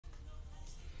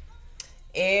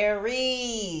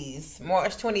Aries,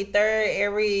 March 23rd,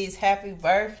 Aries, happy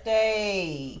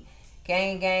birthday.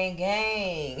 Gang, gang,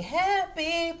 gang.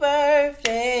 Happy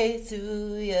birthday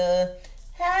to ya.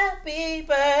 Happy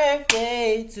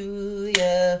birthday to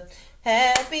ya.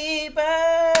 Happy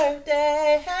birthday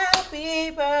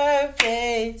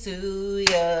to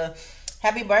ya.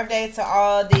 Happy birthday to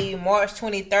all the March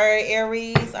 23rd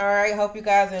Aries. Alright, hope you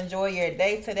guys enjoy your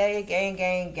day today. Gang,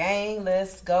 gang, gang.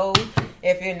 Let's go.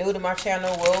 If you're new to my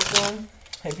channel, welcome.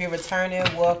 If you're returning,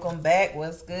 welcome back.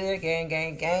 What's good? Gang,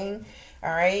 gang, gang.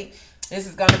 Alright. This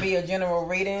is going to be a general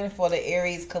reading for the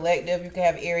Aries collective. You can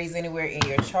have Aries anywhere in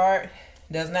your chart.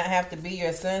 Does not have to be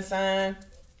your sun sign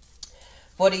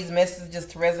for these messages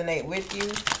to resonate with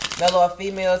you. Male or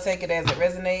female, take it as it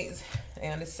resonates.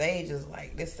 And this sage is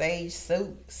like, this sage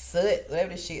soot, whatever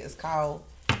this shit is called.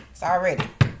 It's already,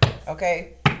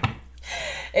 okay?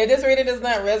 If this reading does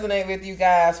not resonate with you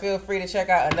guys, feel free to check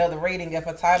out another reading. If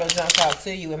a title jumps out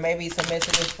to you, and maybe some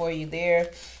messages for you there.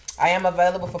 I am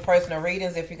available for personal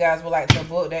readings. If you guys would like to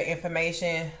book, that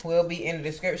information will be in the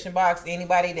description box.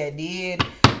 Anybody that did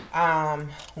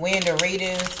win the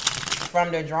readings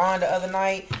from the drawing the other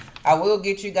night, I will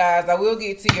get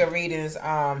to your readings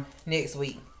next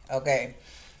week. Okay,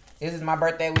 this is my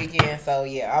birthday weekend, so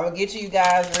yeah, I will get you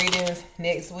guys readings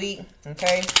next week.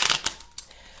 Okay,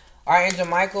 Archangel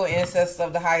Michael, ancestor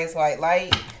of the highest white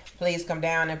light, please come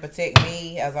down and protect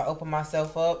me as I open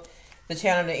myself up to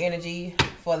channel the energy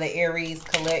for the Aries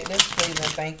collective. Please and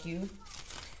thank you.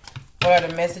 What are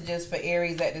the messages for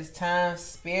Aries at this time?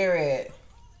 Spirit,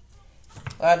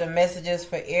 what are the messages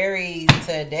for Aries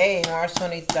today, March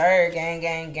 23rd? Gang,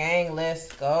 gang, gang.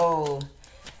 Let's go.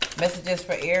 Messages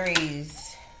for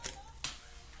Aries.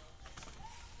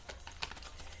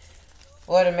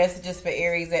 What are the messages for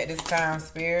Aries at this time,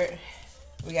 Spirit?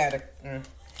 We got a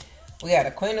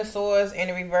Queen of Swords in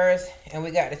the reverse, and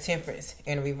we got the Temperance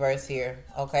in the reverse here.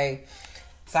 Okay,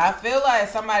 so I feel like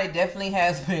somebody definitely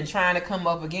has been trying to come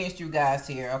up against you guys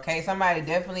here. Okay, somebody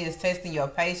definitely is testing your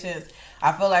patience.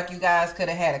 I feel like you guys could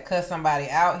have had to cut somebody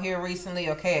out here recently.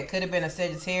 Okay, it could have been a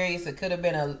Sagittarius, it could have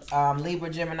been a Libra,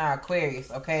 Gemini,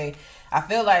 Aquarius. Okay, I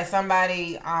feel like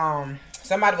somebody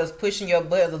was pushing your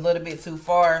buttons a little bit too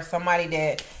far. Somebody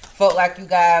that felt like you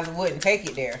guys wouldn't take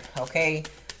it there. Okay,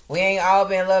 we ain't all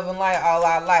been loving light all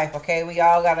our life. Okay, we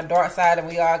all got a dark side, and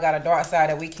we all got a dark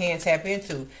side that we can't tap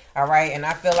into. All right, and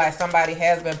I feel like somebody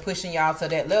has been pushing y'all to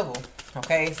that level.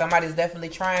 Okay, somebody's definitely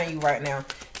trying you right now.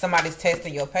 Somebody's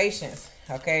testing your patience.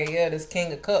 Okay, yeah, this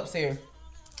King of Cups here.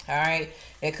 All right,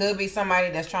 it could be somebody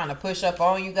that's trying to push up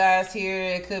on you guys here.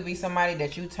 It could be somebody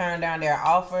that you turn down their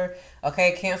offer.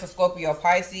 Okay, Cancer, Scorpio,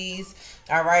 Pisces.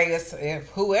 All right, if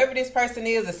whoever this person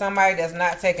is somebody that's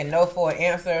not taking no for an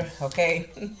answer. Okay,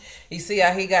 you see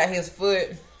how he got his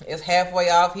foot is halfway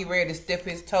off. He ready to dip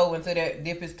his toe into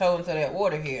that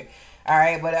water here. All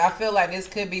right, but I feel like this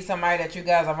could be somebody that you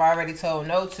guys have already told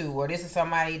no to, or this is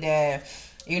somebody that,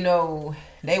 you know,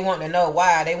 they want to know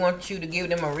why. They want you to give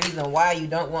them a reason why you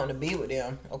don't want to be with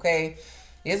them. Okay,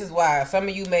 this is why. Some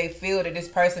of you may feel that this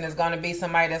person is going to be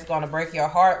somebody that's going to break your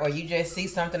heart, or you just see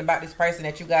something about this person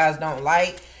that you guys don't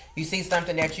like. You see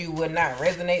something that you would not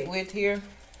resonate with here.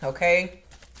 Okay,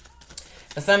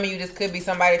 for some of you, this could be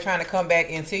somebody trying to come back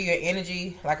into your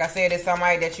energy. Like I said, it's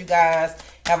somebody that you guys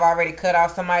have already cut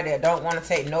off. Somebody that don't want to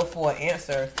take no for an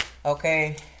answer.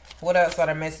 Okay, what else are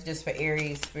the messages for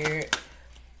Aries, Spirit?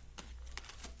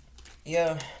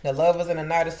 Yeah, the Lovers and the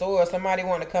Knight of Swords. Somebody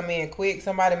want to come in quick.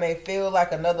 Somebody may feel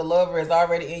like another lover is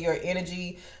already in your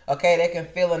energy. Okay, they can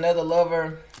feel another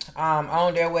lover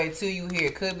on their way to you here.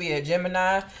 It could be a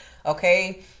Gemini.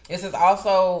 Okay, this is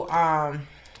also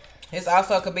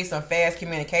could be some fast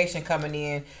communication coming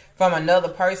in from another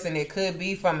person. It could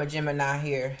be from a Gemini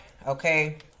here.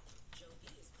 Okay.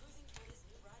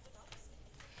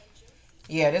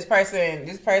 Yeah, this person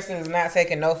is not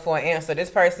taking no for an answer.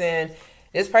 This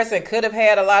person could have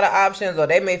had a lot of options, or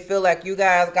they may feel like you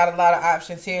guys got a lot of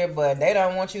options here, but they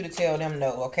don't want you to tell them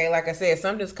no. Okay, like I said,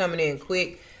 something's coming in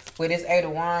quick with this Eight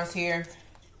of Wands here.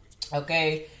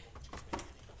 Okay,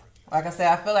 like I said,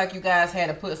 I feel like you guys had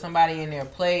to put somebody in their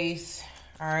place.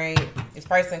 All right, this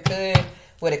person could,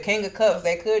 with a King of Cups,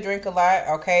 they could drink a lot.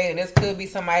 Okay, and this could be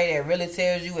somebody that really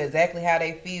tells you exactly how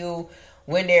they feel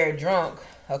when they're drunk.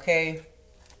 Okay.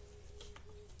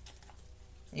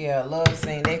 Yeah, love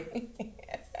scene.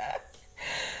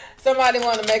 Somebody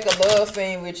want to make a love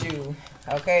scene with you.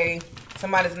 Okay.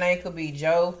 Somebody's name could be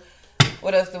Joe.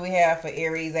 What else do we have for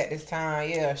Aries at this time?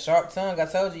 Yeah, sharp tongue. I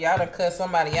told you, y'all done cut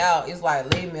somebody out. It's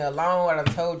like, leave me alone. I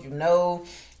done told you no.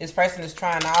 This person is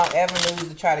trying all avenues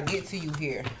to try to get to you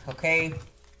here. Okay.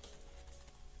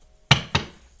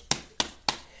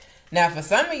 Now, for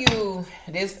some of you,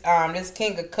 this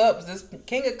King of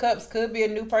Cups could be a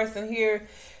new person here.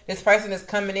 This person is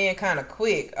coming in kind of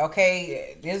quick,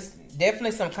 okay? There's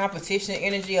definitely some competition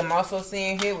energy I'm also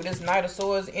seeing here with this Knight of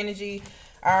Swords energy,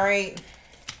 all right?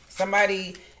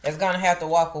 Somebody is going to have to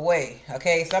walk away,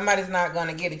 okay? Somebody's not going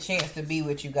to get a chance to be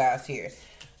with you guys here,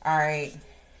 all right?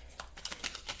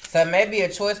 So maybe a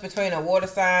choice between a water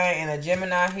sign and a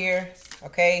Gemini here,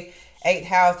 okay? 8th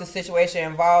house, the situation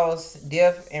involves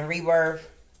death and rebirth.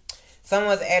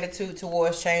 Someone's attitude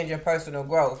towards change and personal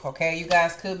growth, okay? You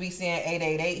guys could be seeing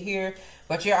 888 here,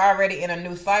 but you're already in a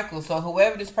new cycle. So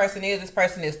whoever this person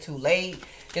is too late.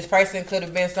 This person could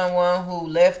have been someone who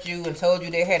left you and told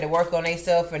you they had to work on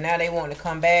themselves, and now they want to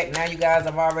come back. Now you guys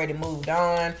have already moved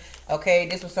on, okay?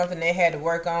 This was something they had to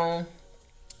work on.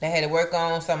 They had to work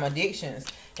on some addictions.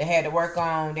 They had to work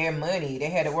on their money. They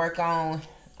had to work on...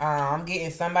 I'm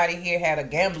getting somebody here had a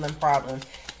gambling problem.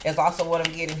 That's also what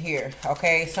I'm getting here.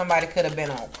 Okay, somebody could have been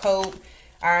on coke.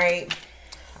 All right,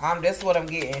 that's what I'm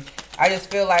getting. I just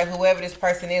feel like whoever this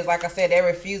person is, like I said, they're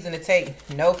refusing to take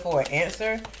no for an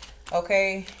answer.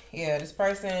 Okay, yeah, this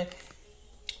person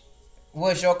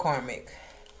was your karmic.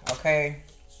 Okay,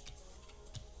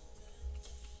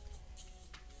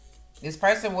 this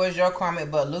person was your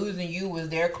karmic, but losing you was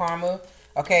their karma.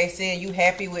 Okay, seeing you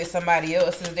happy with somebody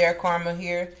else is their karma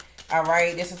here. All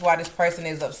right, this is why this person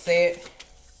is upset.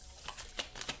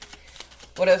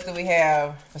 What else do we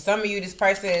have? For some of you, this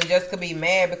person just could be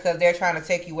mad because they're trying to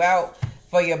take you out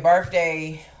for your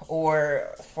birthday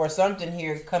or for something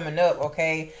here coming up,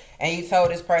 okay? And you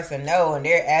told this person no, and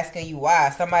they're asking you why.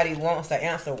 Somebody wants to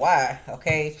answer why,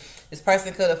 okay? This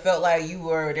person could have felt like you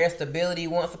were their stability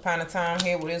once upon a time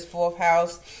here with this 4th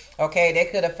house. Okay, they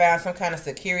could have found some kind of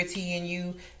security in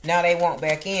you. Now they want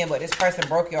back in, but this person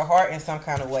broke your heart in some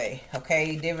kind of way.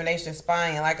 Okay, divination,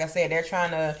 spying. Like I said, they're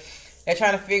trying to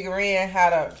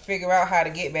figure out how to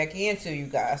get back into you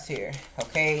guys here.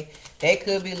 Okay, they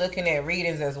could be looking at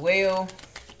readings as well.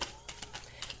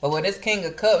 But with this King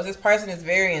of Cups, this person is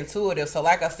very intuitive. So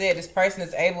like I said, this person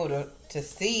is able to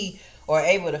see or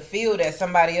able to feel that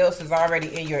somebody else is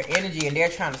already in your energy and they're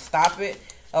trying to stop it.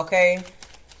 Okay.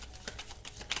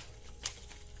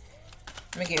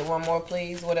 Let me get one more,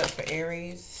 please. What else for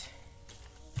Aries?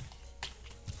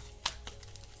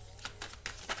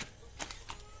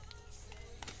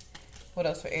 What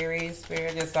else for Aries?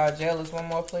 Spirit, just saw jealous. One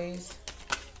more, please.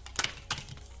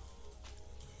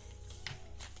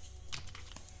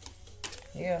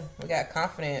 Yeah, we got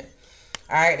confident.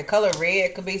 All right, the color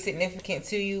red could be significant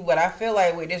to you, but I feel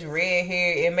like with this red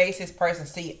here, it makes this person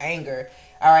see anger.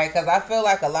 All right, because I feel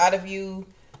like a lot of you,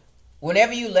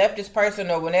 whenever you left this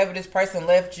person or whenever this person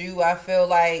left you, I feel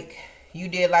like you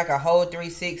did like a whole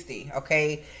 360,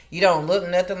 okay? You don't look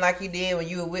nothing like you did when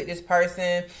you were with this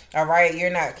person, all right? You're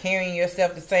not carrying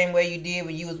yourself the same way you did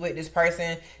when you was with this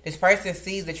person. This person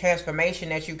sees the transformation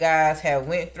that you guys have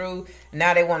went through.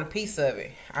 Now they want a piece of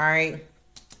it, all right?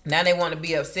 Now they want to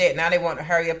be upset. Now they want to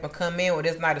hurry up and come in with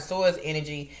this Knight of Swords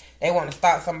energy. They want to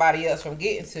stop somebody else from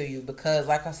getting to you because,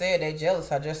 like I said, they're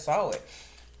jealous. I just saw it.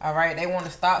 All right, they want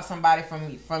to stop somebody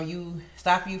from you,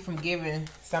 stop you from giving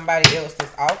somebody else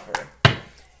this offer.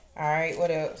 All right, what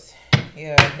else?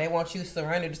 Yeah, they want you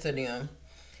surrendered to them.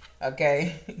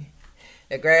 Okay,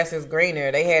 the grass is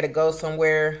greener. They had to go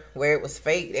somewhere where it was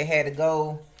fake. They had to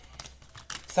go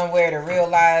somewhere to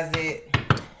realize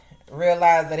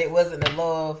that it wasn't the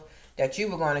love that you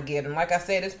were going to give them. Like I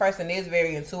said, this person is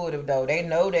very intuitive, though. They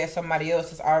know that somebody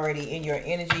else is already in your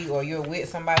energy or you're with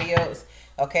somebody else.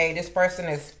 Okay, this person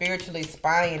is spiritually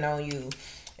spying on you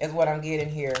is what I'm getting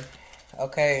here.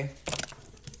 Okay.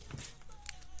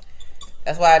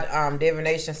 That's why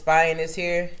divination spying is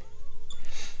here.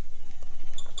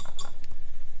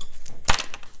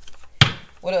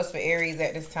 What else for Aries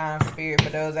at this time, Spirit, for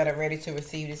those that are ready to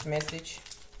receive this message?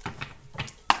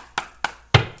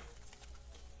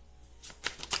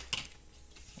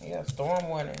 Yeah, storm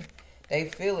warning. They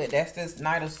feel it. That's this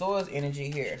Knight of Swords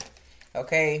energy here.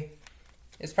 Okay.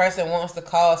 This person wants to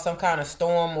cause some kind of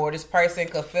storm, or this person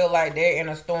could feel like they're in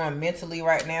a storm mentally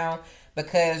right now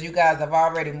because you guys have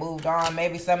already moved on.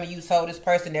 Maybe some of you told this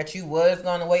person that you was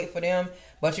going to wait for them,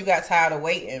 but you got tired of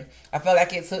waiting. I feel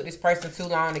like it took this person too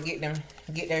long to get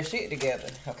their shit together.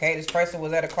 Okay, this person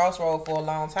was at a crossroad for a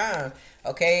long time.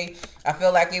 Okay, I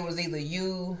feel like it was either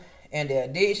you and their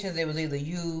addictions. It was either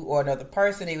you or another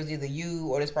person. It was either you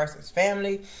or this person's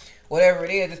family. Whatever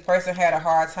it is, this person had a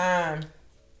hard time.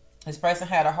 This person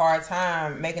had a hard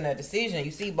time making a decision. You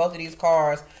see, both of these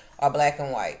cards are black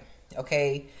and white.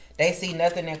 Okay, they see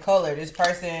nothing in color. This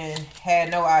person had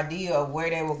no idea of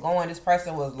where they were going. This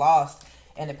person was lost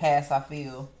in the past, I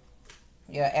feel.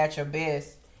 Yeah, at your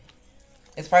best.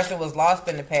 This person was lost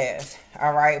in the past.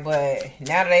 All right, but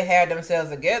now that they have themselves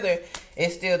together,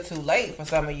 it's still too late for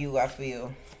some of you, I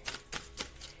feel.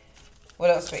 What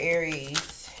else for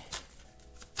Aries?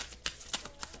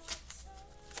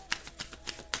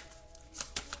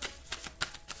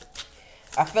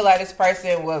 I feel like this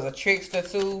person was a trickster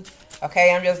too.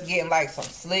 Okay, I'm just getting like some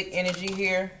slick energy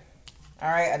here. All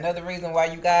right, another reason why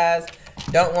you guys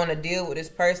don't want to deal with this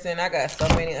person. I got so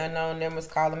many unknown numbers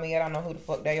calling me. I don't know who the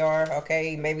fuck they are.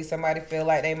 Okay, maybe somebody feel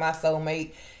like they my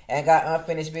soulmate and got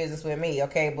unfinished business with me.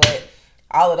 Okay, but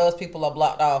all of those people are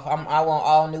blocked off. I want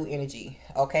all new energy.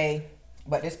 Okay,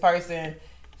 but this person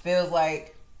feels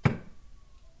like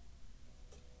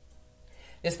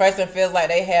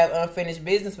they have unfinished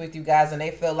business with you guys, and they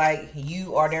feel like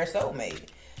you are their soulmate.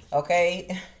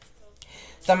 Okay,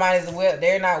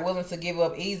 they're not willing to give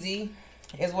up easy,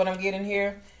 is what I'm getting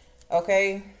here.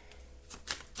 Okay,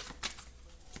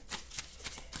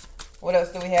 what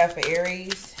else do we have for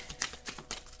Aries?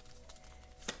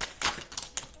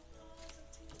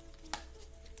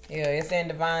 Yeah, it's in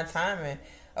divine timing.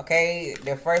 Okay,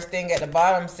 the first thing at the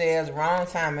bottom says wrong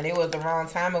timing. It was the wrong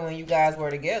timing when you guys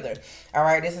were together. All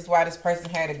right, this is why this person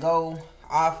had to go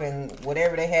off, and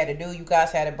whatever they had to do, you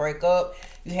guys had to break up.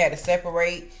 You had to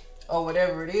separate or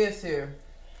whatever it is here.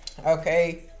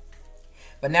 Okay,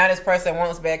 but now this person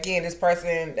wants back in. This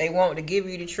person, they want to give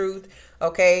you the truth.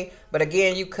 Okay, but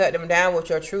again, you cut them down with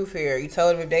your truth here. You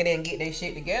told them if they didn't get their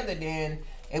shit together, then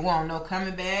it won't no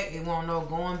coming back. It won't no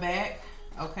going back.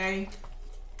 Okay.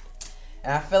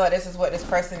 And I feel like this is what this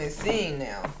person is seeing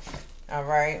now. All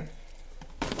right.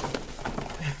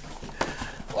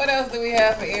 What else do we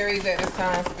have for Aries at this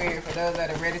time, Spirit, for those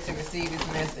that are ready to receive this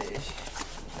message?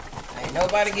 Ain't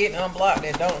nobody getting unblocked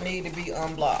that don't need to be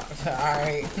unblocked. All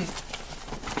right.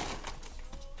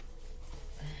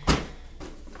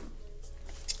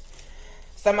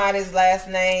 Somebody's last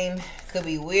name could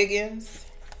be Wiggins.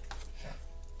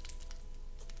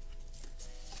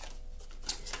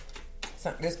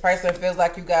 This person feels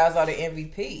like you guys are the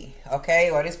MVP,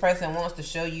 okay? Or this person wants to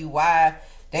show you why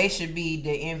they should be the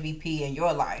MVP in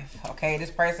your life, okay? This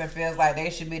person feels like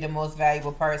they should be the most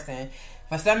valuable person.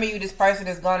 For some of you, this person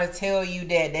is going to tell you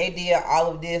that they did all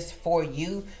of this for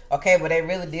you, okay? But they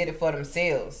really did it for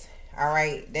themselves, all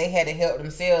right? They had to help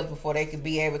themselves before they could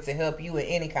be able to help you in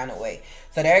any kind of way.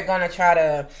 So they're going to try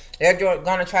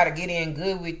to get in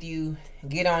good with you,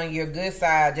 get on your good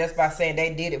side just by saying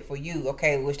they did it for you,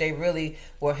 okay, which they really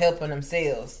were helping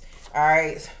themselves. All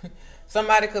right,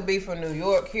 somebody could be from New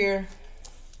York here.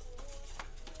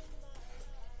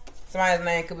 Somebody's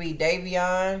name could be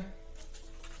Davion.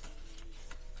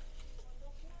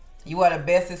 You are the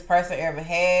bestest person ever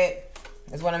had,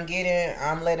 is what I'm getting.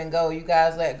 I'm letting go. You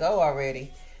guys let go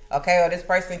already, okay? Or this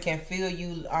person can feel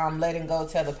you letting go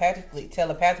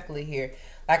telepathically here.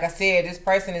 Like I said, this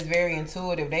person is very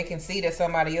intuitive. They can see that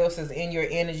somebody else is in your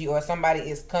energy or somebody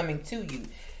is coming to you.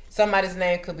 Somebody's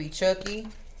name could be Chucky.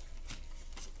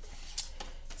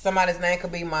 Somebody's name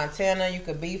could be Montana. You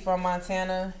could be from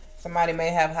Montana. Somebody may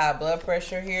have high blood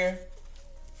pressure here.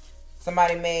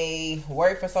 Somebody may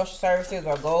work for social services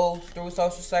or go through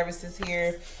social services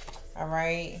here. All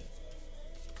right.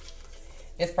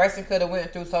 This person could have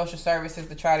went through social services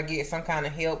to try to get some kind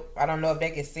of help. I don't know if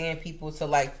they can send people to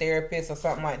like therapists or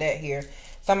something like that here.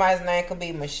 Somebody's name could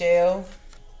be Michelle.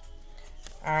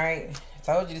 All right. I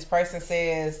told you this person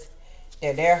says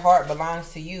that their heart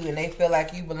belongs to you and they feel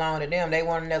like you belong to them. They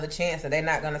want another chance and they're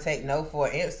not going to take no for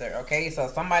an answer. Okay. So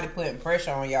somebody putting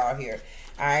pressure on y'all here.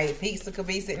 All right. Pizza could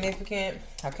be significant.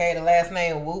 Okay. The last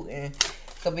name Wooten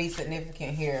could be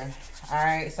significant here.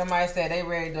 Alright, somebody said they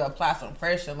ready to apply some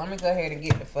pressure. Let me go ahead and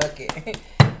get the fuck it.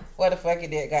 What the fuck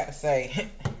it got to say?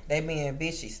 They being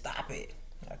bitchy. Stop it.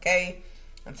 Okay?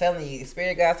 I'm telling you,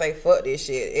 Spirit God say fuck this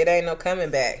shit. It ain't no coming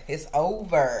back. It's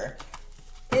over.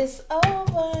 It's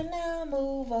over now.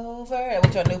 Move over.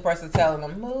 What your new person telling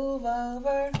them? Move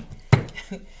over.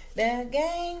 The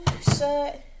game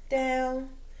shut down.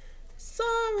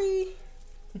 Sorry.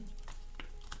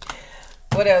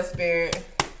 What else, Spirit?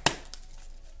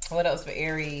 What else for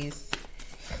Aries?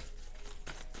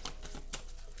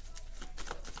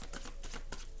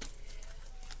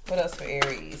 What else for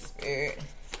Aries, Spirit?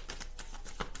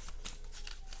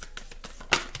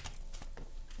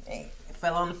 Hey, it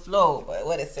fell on the floor, but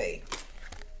what it say?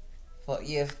 Fuck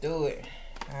yes, do it.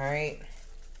 Alright.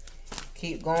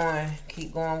 Keep going.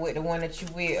 Keep going with the one that you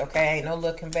with. Okay, ain't no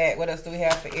looking back. What else do we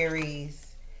have for Aries?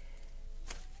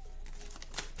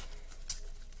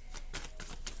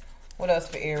 What else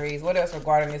for Aries? What else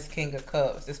regarding this King of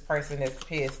Cups? This person that's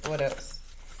pissed. What else?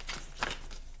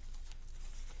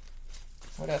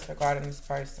 What else regarding this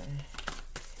person?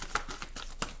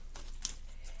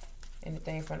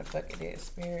 Anything from the fucking dead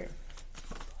spirit?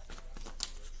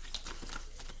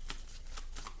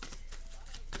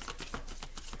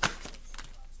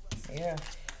 Yeah.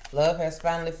 Love has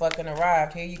finally fucking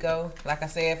arrived. Here you go. Like I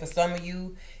said, for some of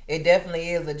you, it definitely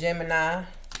is a Gemini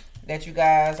that you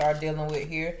guys are dealing with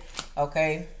here.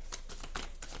 Okay.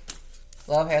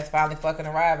 Love has finally fucking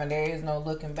arrived and there is no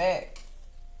looking back.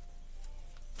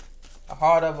 The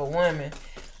heart of a woman.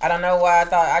 I don't know why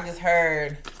I just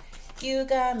heard, you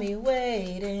got me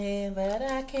waiting, but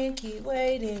I can't keep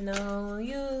waiting on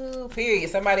you. Period.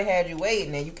 Somebody had you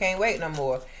waiting and you can't wait no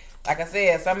more. Like I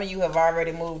said, some of you have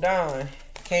already moved on.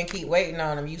 Can't keep waiting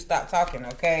on them. You stop talking,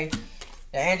 okay?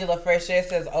 The angel of fresh air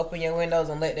says open your windows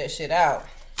and let that shit out.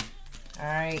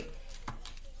 Alright.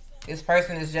 This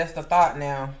person is just a thought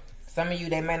now. Some of you,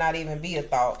 they may not even be a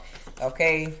thought.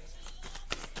 Okay?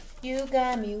 You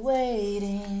got me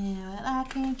waiting, but I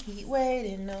can't keep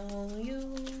waiting on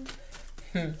you.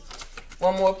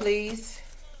 One more, please.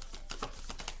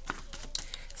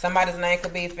 Somebody's name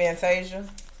could be Fantasia.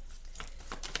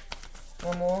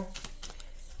 One more.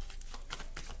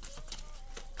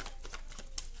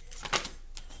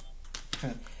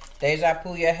 Deja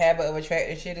vu, your habit of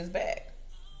attracting shit is back.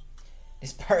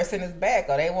 This person is back,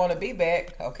 or they want to be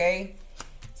back, okay?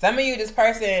 Some of you, this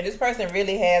person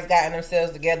really has gotten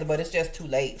themselves together, but it's just too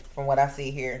late from what I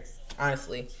see here,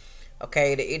 honestly.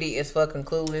 Okay, the idiot is fucking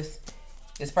clueless.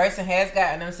 This person has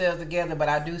gotten themselves together, but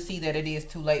I do see that it is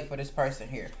too late for this person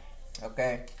here,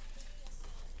 okay?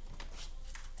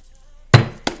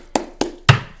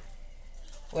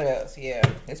 What else? Yeah,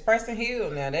 this person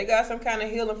healed now. They got some kind of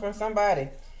healing from somebody.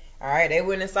 All right, they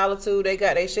went in solitude. They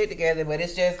got their shit together, but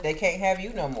it's just they can't have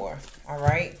you no more. All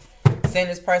right, send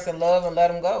this person love and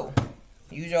let them go.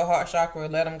 Use your heart chakra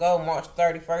and let them go. March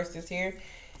 31st is here.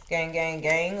 Gang, gang,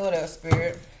 gang. What else,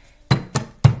 spirit?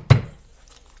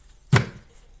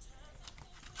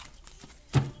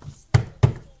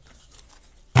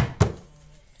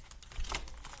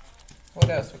 What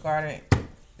else regarding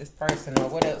this person, or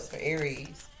what else for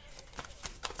Aries?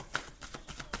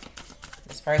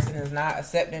 This person is not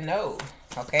accepting no.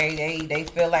 Okay, they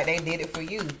feel like they did it for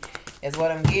you. Is what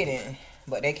I'm getting.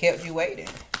 But they kept you waiting.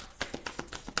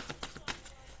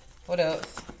 What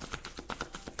else?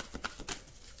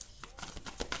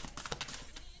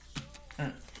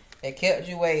 They kept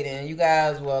you waiting. You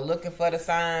guys were looking for the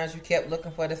signs. You kept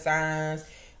looking for the signs.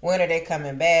 When are they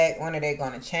coming back? When are they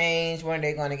going to change? When are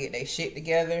they going to get their shit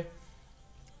together?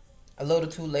 A little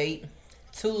too late.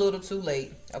 Too little too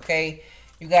late. Okay.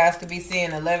 You guys could be seeing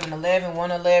 11-11,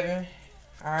 1-11.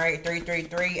 Alright.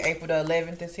 3-3-3. April the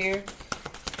 11th is here.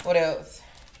 What else?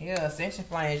 Yeah. Ascension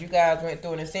flames. You guys went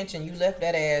through an ascension. You left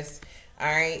that ass.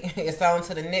 Alright. It's on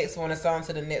to the next one. It's on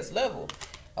to the next level.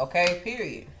 Okay.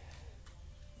 Period.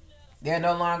 They're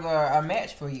no longer a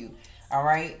match for you.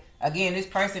 Alright. Again, this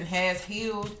person has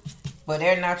healed, but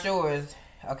they're not yours.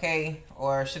 Okay.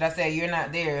 Or should I say you're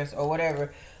not theirs or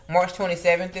whatever. March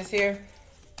 27th is here.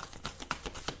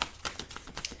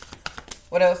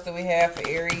 What else do we have for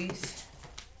Aries?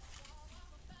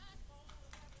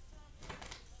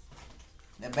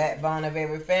 The backbone of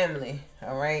every family.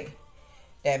 All right.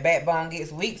 That backbone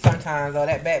gets weak sometimes, or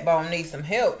that backbone needs some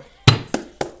help.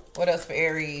 What else for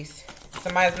Aries?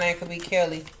 Somebody's name could be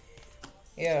Kelly.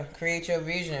 Yeah. Create your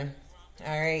vision.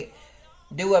 All right.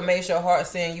 Do what makes your heart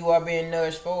sing. You are being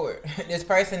nudged forward. This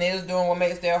person is doing what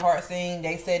makes their heart sing.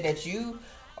 They said that you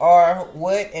are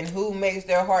what and who makes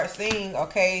their heart sing.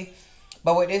 Okay.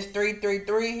 But with this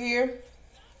 3-3-3 here,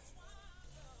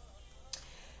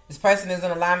 this person is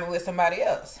in alignment with somebody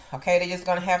else. Okay. They're just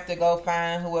going to have to go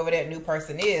find whoever that new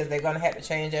person is. They're going to have to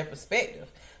change their perspective.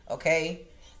 Okay.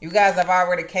 You guys have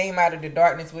already came out of the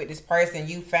darkness with this person.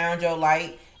 You found your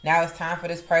light. Now it's time for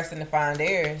this person to find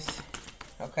theirs.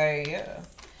 Okay, yeah.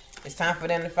 It's time for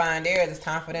them to find theirs. It's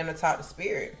time for them to talk to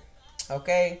spirit.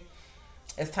 Okay?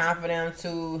 It's time for them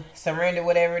to surrender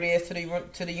whatever it is to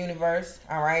the universe.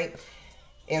 All right?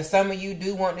 If some of you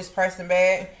do want this person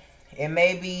back, it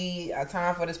may be a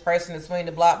time for this person to swing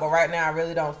the block, but right now I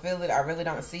really don't feel it. I really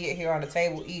don't see it here on the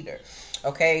table either.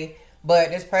 Okay? But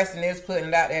this person is putting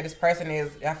it out there. This person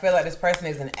is, I feel like this person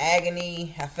is in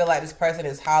agony. I feel like this person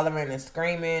is hollering and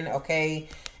screaming. Okay?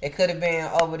 It could have been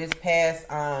over the past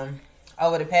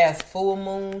full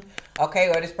moon. Okay?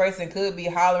 Or this person could be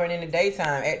hollering in the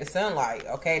daytime at the sunlight.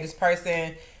 Okay? This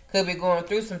person could be going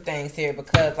through some things here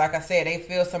because, like I said, they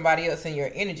feel somebody else in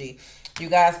your energy. You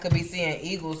guys could be seeing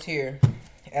eagles here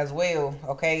as well.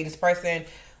 Okay? This person,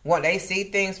 they see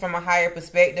things from a higher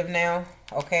perspective now.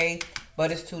 Okay? But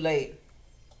it's too late.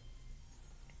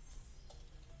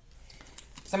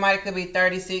 Somebody could be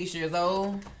 36 years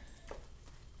old.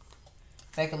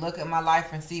 Take a look at my life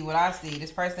and see what I see.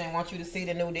 This person wants you to see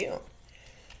the new deal.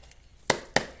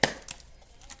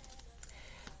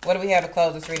 What do we have to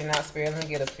close this reading out, Spirit? Let me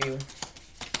get a few.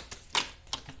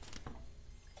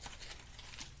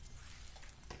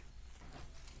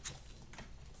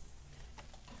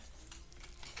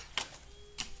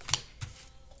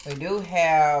 We do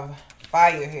have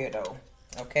fire here, though.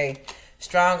 Okay.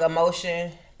 Strong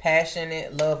emotion,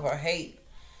 passionate, love or hate.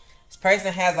 This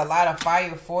person has a lot of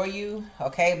fire for you.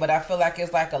 Okay. But I feel like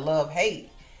it's like a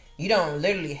love-hate. You don't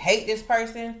literally hate this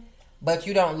person, but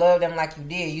you don't love them like you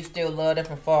did. You still love them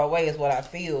from far away is what I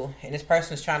feel. And this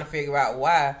person is trying to figure out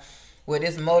why with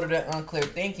this motive and unclear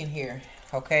thinking here.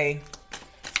 Okay.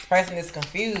 This person is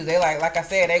confused. They like I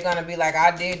said, they're going to be like,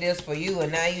 I did this for you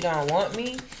and now you don't want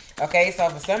me. Okay, so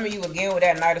for some of you, again, with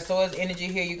that Knight of Swords energy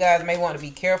here, you guys may want to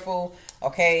be careful,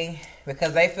 okay?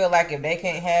 Because they feel like if they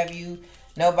can't have you,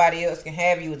 nobody else can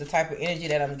have you, is the type of energy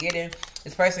that I'm getting.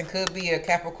 This person could be a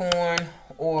Capricorn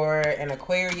or an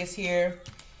Aquarius here.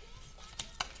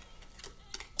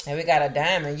 And we got a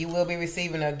Diamond. You will be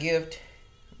receiving a gift,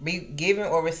 be giving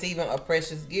or receiving a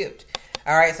precious gift.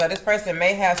 All right, so this person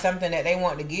may have something that they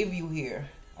want to give you here,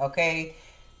 okay?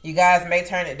 You guys may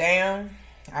turn it down.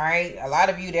 All right, a lot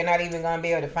of you, they're not even going to be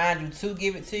able to find you to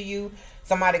give it to you.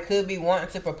 Somebody could be wanting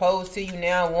to propose to you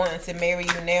now, wanting to marry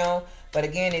you now. But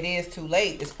again, it is too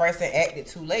late. This person acted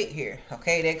too late here.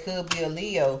 Okay, that could be a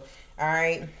Leo. All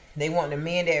right, they want to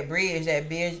mend that bridge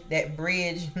that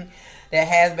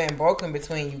has been broken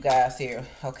between you guys here.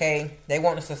 Okay, they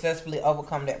want to successfully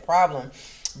overcome that problem.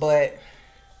 But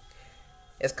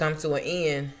it's come to an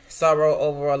end. Sorrow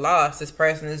over a loss. This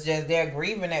person is just there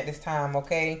grieving at this time.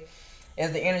 Okay.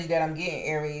 Is the energy that I'm getting,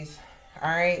 Aries.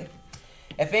 Alright.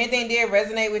 If anything did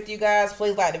resonate with you guys,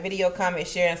 please like the video, comment,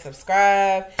 share, and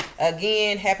subscribe.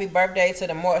 Again, happy birthday to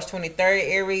the March 23rd,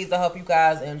 Aries. I hope you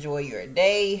guys enjoy your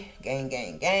day. Gang,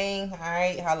 gang, gang.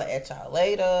 Alright. Holla at y'all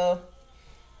later.